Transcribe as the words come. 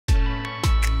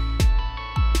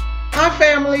Hi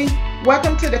family,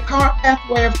 welcome to the Car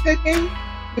Pathway of Cooking.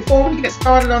 Before we get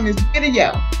started on this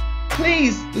video,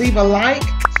 please leave a like,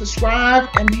 subscribe,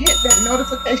 and hit that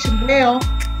notification bell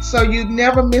so you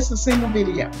never miss a single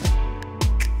video.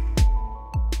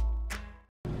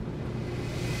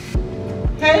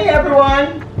 Hey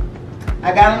everyone,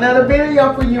 I got another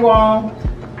video for you all.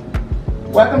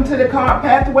 Welcome to the Car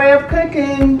Pathway of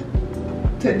Cooking.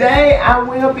 Today I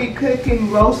will be cooking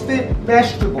roasted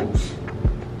vegetables.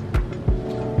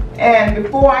 And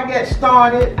before I get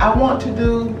started, I want to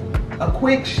do a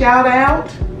quick shout out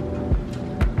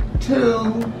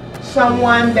to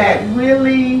someone that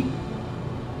really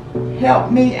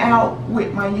helped me out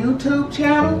with my YouTube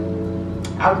channel.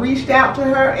 I reached out to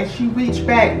her and she reached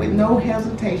back with no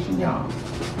hesitation, y'all.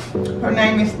 Her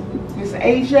name is Miss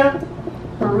Asia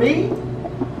Paris.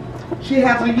 She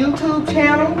has a YouTube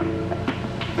channel,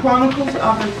 Chronicles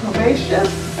of the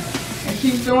Curvaceous, and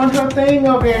she's doing her thing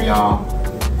over there, y'all.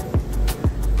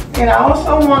 And I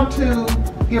also want to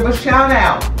give a shout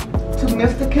out to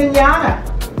Mr. Kenyatta.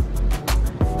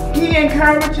 He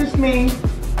encourages me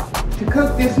to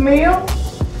cook this meal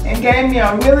and gave me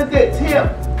a really good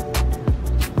tip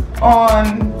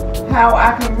on how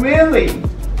I can really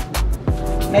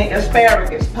make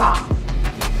asparagus pop.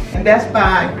 And that's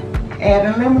by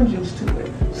adding lemon juice to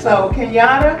it. So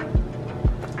Kenyatta,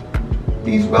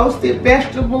 these roasted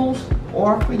vegetables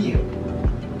are for you.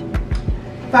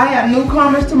 If I have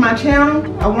newcomers to my channel,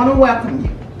 I want to welcome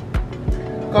you.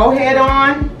 Go ahead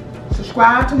on,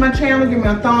 subscribe to my channel, give me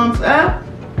a thumbs up,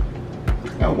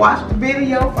 and watch the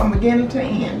video from beginning to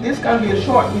end. This is going to be a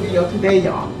short video today,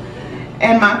 y'all.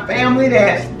 And my family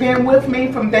that's been with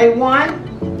me from day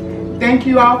one, thank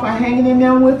you all for hanging in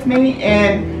there with me.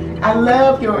 And I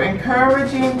love your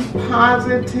encouraging,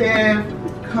 positive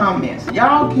comments.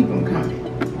 Y'all keep them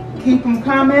coming. Keep them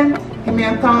coming. Give me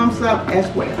a thumbs up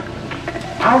as well.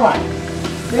 Alright,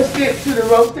 let's get to the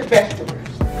roasted vegetables.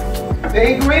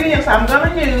 The ingredients I'm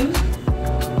going to use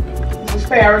is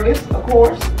asparagus, of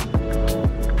course,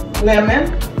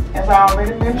 lemon, as I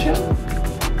already mentioned.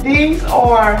 These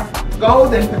are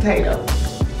golden potatoes.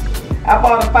 I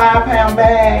bought a 5-pound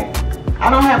bag.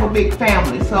 I don't have a big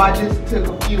family, so I just took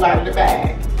a few out of the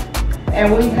bag.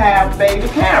 And we have baby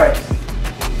carrots.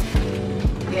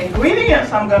 The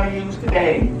ingredients I'm going to use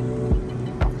today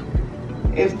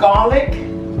is garlic,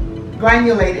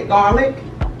 granulated garlic,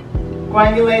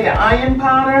 granulated onion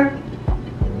powder,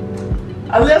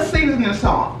 a little seasoning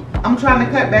salt. I'm trying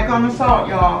to cut back on the salt,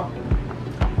 y'all.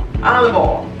 Olive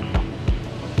oil.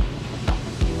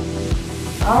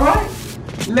 Alright,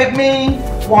 let me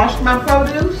wash my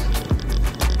produce,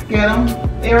 get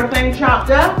everything chopped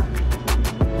up,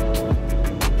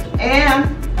 and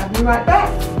I'll be right back.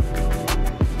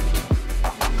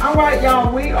 Alright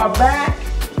y'all, we are back.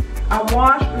 I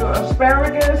washed the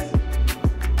asparagus,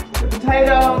 the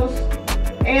potatoes,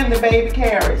 and the baby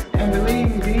carrots. And believe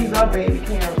me, these are baby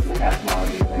carrots. Look how small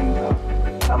these things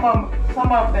are.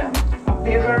 Some of them are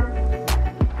bigger,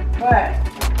 but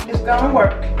it's gonna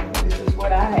work. This is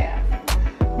what I have.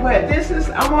 But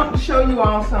I want to show you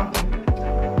all something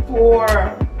for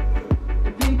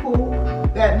the people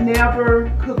that never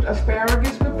cooked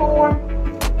asparagus before.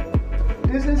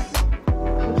 This is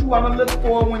what you want to look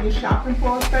for when you're shopping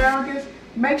for asparagus.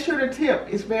 Make sure the tip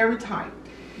is very tight.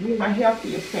 These are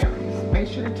healthy asparagus. Make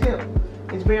sure the tip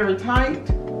is very tight.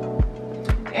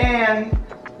 And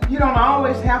you don't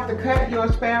always have to cut your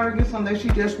asparagus unless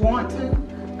you just want to,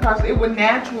 because it will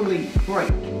naturally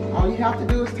break. All you have to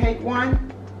do is take one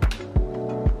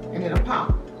and it'll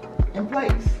pop in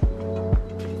place.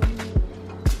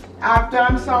 I've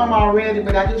done some already,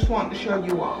 but I just wanted to show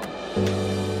you all.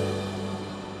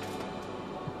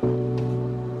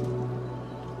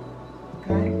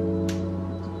 Okay.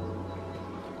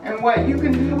 And what you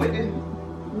can do with the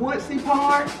woodsy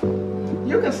part,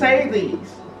 you can save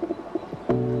these.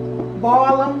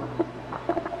 Boil them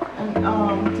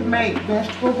and, to make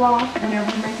vegetable broth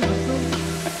whenever you make it a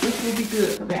soup. This will be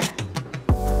good for that.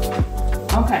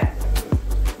 Okay.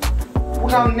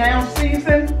 We're going to now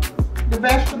season the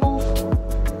vegetables.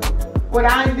 What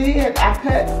I did, I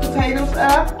cut potatoes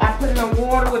up. I put it in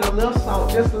water with a little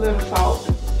salt, just a little salt,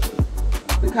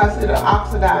 because it'll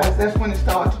oxidize. That's when it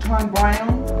starts to turn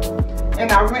brown.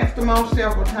 And I rinsed them off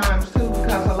several times too,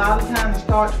 because a lot of times the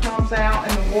starch comes out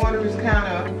and the water is kind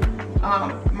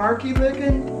of murky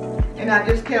looking. And I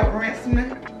just kept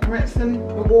rinsing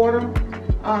the water,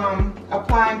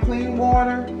 applying clean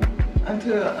water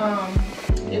until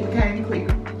it became clear.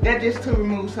 That just to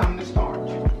remove some of the starch.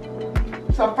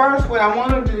 So first what I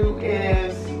want to do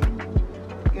is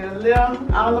get a little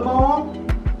olive oil.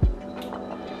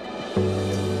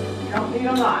 You don't need need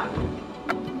a lot.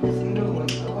 It's new one,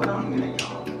 so hold on a minute,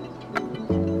 y'all.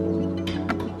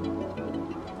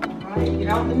 Alright, you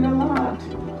don't need a lot.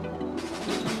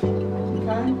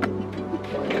 Okay?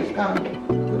 Just gonna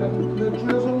put a little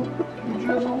drizzles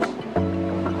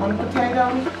on the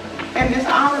potatoes. And this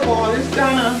olive oil is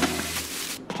gonna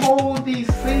hold these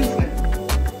seasonings.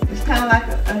 It's kind of like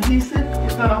an adhesive.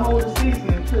 It's gonna hold the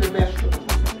seasoning to the vegetables.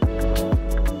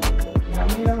 You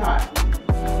don't need a lot.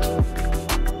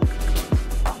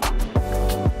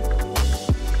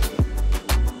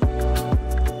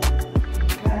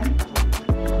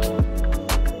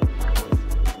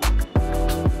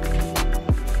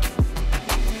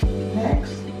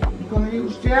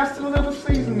 Just a little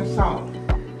seasoning salt.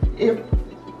 If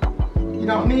you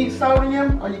don't need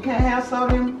sodium or you can't have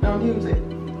sodium, don't use it.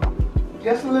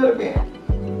 Just a little bit.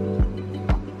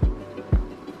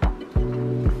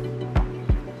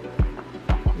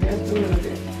 Just a little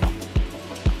bit.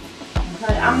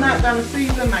 Okay, I'm not going to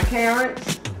season my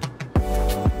carrots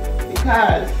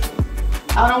because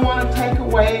I don't want to take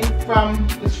away from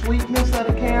the sweetness of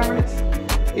the carrots.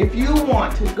 If you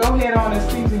want to, go ahead on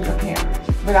and season your carrots.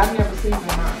 But I've never seasoned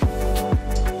mine.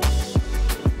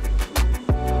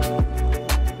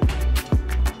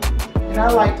 And I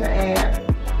like to add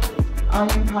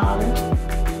onion powder.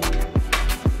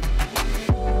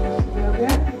 Just a little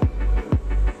bit.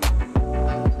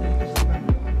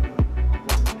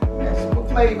 That's for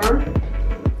flavor.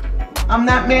 I'm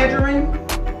not measuring.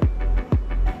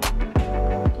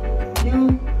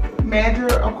 You measure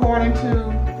according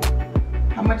to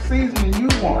how much seasoning you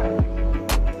want.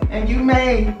 And you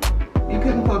may be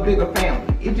cooking for a bigger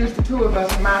family. It's just the two of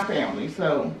us in my family,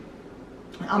 so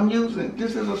I'm using,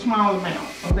 this is a small amount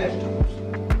of vegetables.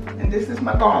 And this is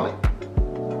my garlic.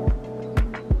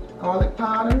 Garlic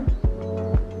powder.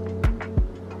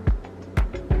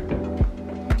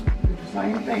 Do the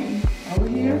same thing over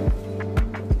here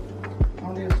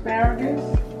on the asparagus.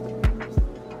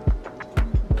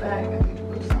 Back, I need to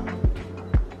put some.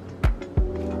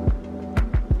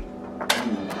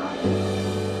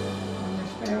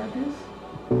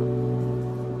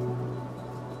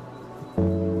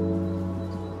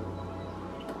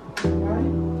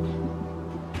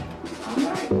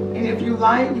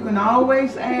 Light, you can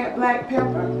always add black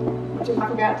pepper, which I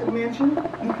forgot to mention, but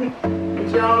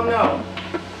y'all know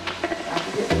I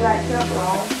forget the black pepper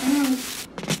all the time.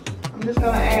 I'm just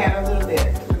going to add a little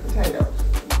bit to the potatoes.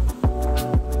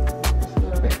 Just a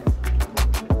little bit.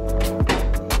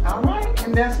 Alright,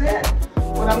 and that's it.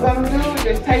 What I'm going to do is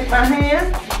just take my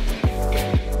hand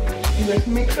and just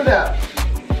mix it up.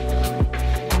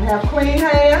 I have clean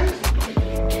hands.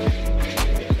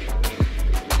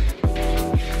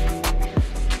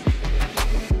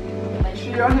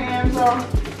 Your hands are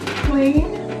clean,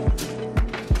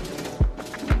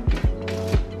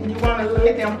 and you want to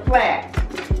lay them flat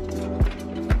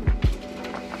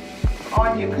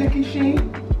on your cookie sheet.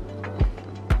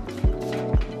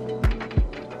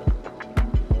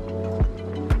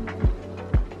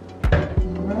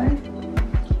 Alright,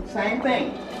 same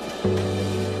thing.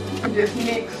 You just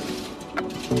mix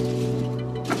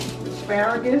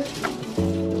asparagus.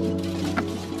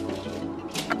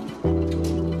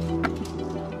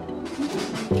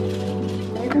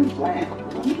 Flat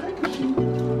on the cookie sheet.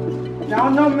 Y'all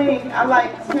know me, I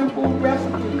like simple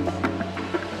recipes.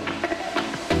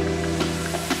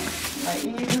 Like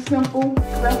easy, simple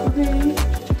recipes.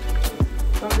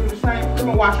 So do the same. I'm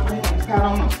gonna wash my hands, got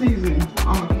on my seasoning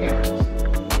on my carrots.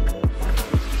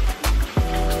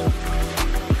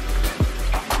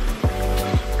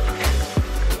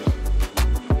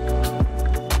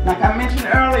 Like I mentioned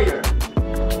earlier,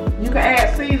 you can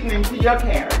add seasoning to your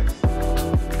carrots.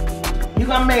 You're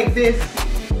gonna make this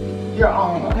your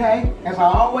own, okay? As I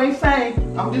always say,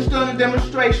 I'm just doing a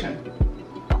demonstration.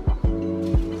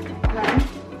 Okay?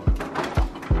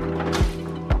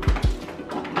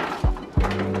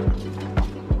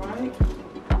 Alright.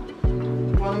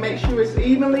 You wanna make sure it's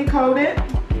evenly coated.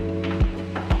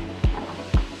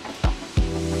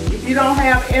 If you don't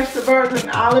have extra virgin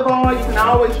olive oil, you can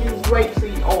always use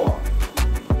grapeseed oil.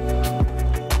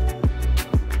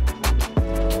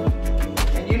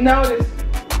 And you notice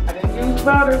I didn't use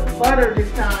butter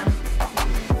this time.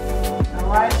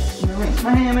 Alright, I'm gonna rinse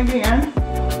my hand again.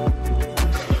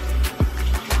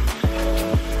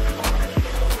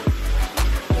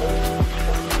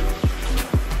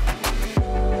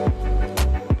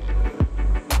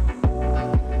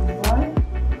 Alright.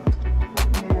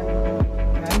 And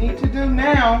what I need to do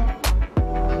now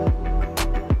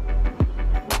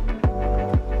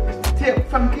is the tip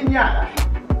from Kenyatta.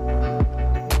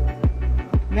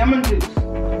 Lemon juice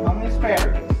on the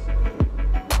asparagus.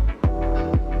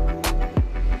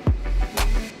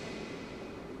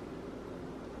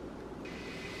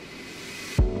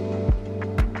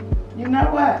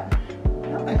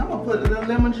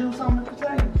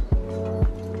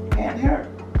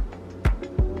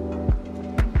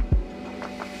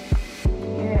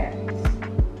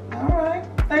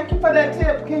 for that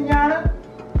tip, Kenyatta?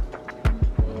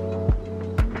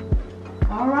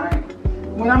 All right.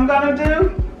 What I'm gonna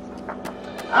do,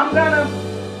 I'm gonna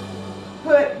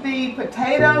put the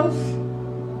potatoes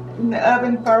in the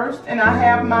oven first, and I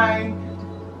have my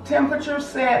temperature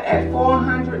set at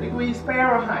 400 degrees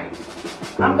Fahrenheit.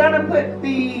 I'm gonna put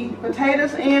the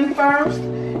potatoes in first.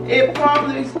 It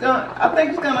probably is gonna, I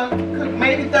think it's gonna cook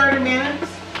maybe 30 minutes.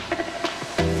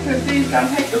 Since these are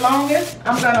gonna take the longest,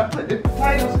 I'm gonna put the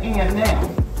potatoes in now.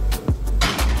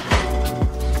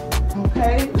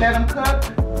 Okay, let them cook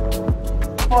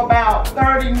for about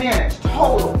 30 minutes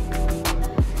total.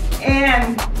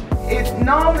 And it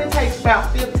normally takes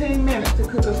about 15 minutes to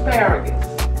cook asparagus.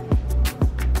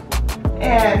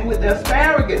 And with the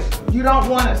asparagus, you don't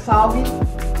want it soggy,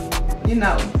 you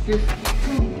know, just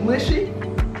too mushy.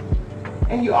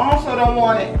 And you also don't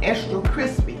want it extra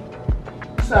crispy.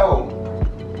 So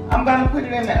I'm gonna put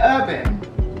it in the oven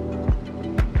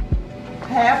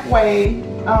halfway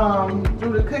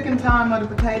through the cooking time of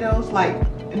the potatoes, like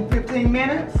in 15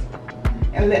 minutes,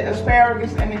 and let the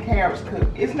asparagus and the carrots cook.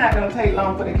 It's not gonna take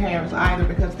long for the carrots either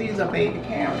because these are baby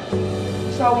carrots.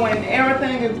 So when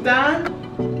everything is done,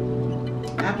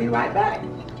 I'll be right back.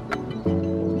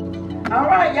 All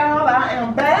right, y'all, I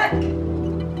am back.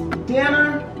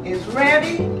 Dinner is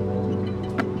ready.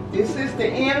 This is the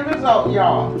end result,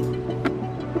 y'all.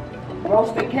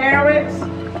 Roasted carrots,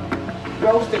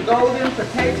 roasted golden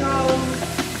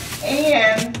potatoes,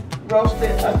 and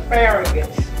roasted asparagus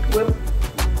with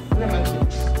lemon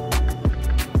juice.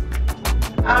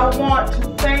 I want to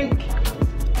thank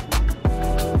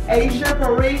Asia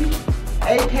Paris,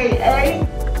 aka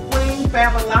Queen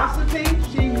Fabulosity.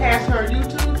 She has her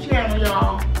YouTube channel,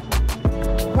 y'all,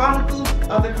 Chronicles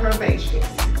of the Curvaceous.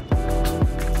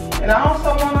 And I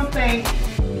also want to thank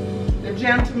the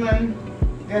gentleman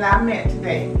that I met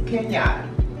today, Kenyatta.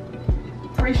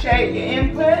 Appreciate your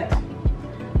input.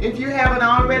 If you haven't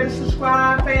already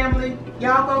subscribed, family,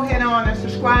 y'all go ahead on and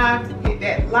subscribe. Hit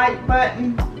that like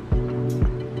button.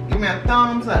 Give me a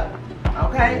thumbs up.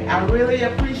 Okay? I really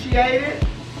appreciate it.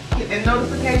 Hit the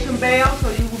notification bell so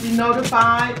you will be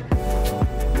notified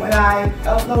when I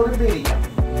upload a video.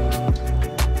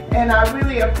 And I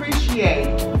really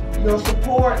appreciate your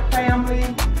support, family,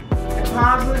 the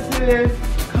positive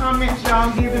comments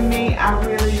y'all giving me. I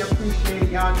really appreciate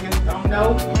it. Y'all just don't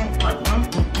know.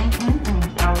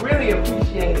 I really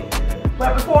appreciate it.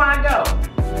 But before I go,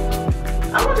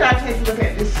 I want y'all to take a look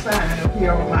at this sign up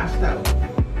here on my stove.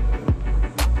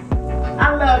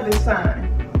 I love this sign.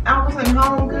 I was in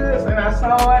Home Goods and I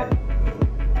saw it.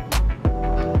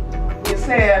 It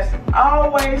says,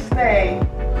 always stay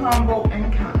humble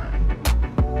and kind.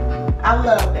 I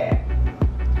love that.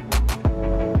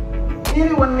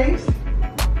 Anyways,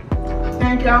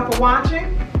 thank y'all for watching.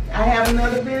 I have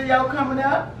another video coming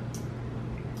up.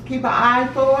 Keep an eye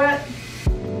for it.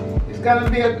 It's gonna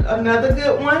be another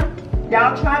good one.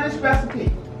 Y'all try this recipe.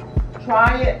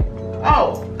 Try it.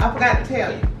 Oh, I forgot to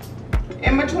tell you.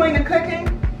 In between the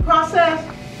cooking process,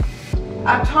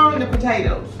 I turn the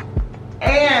potatoes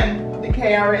and the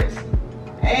carrots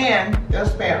and the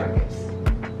asparagus.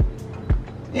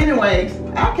 Anyways,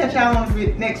 I'll catch y'all on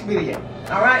the next video.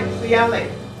 All right, see y'all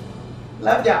later.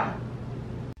 Love y'all.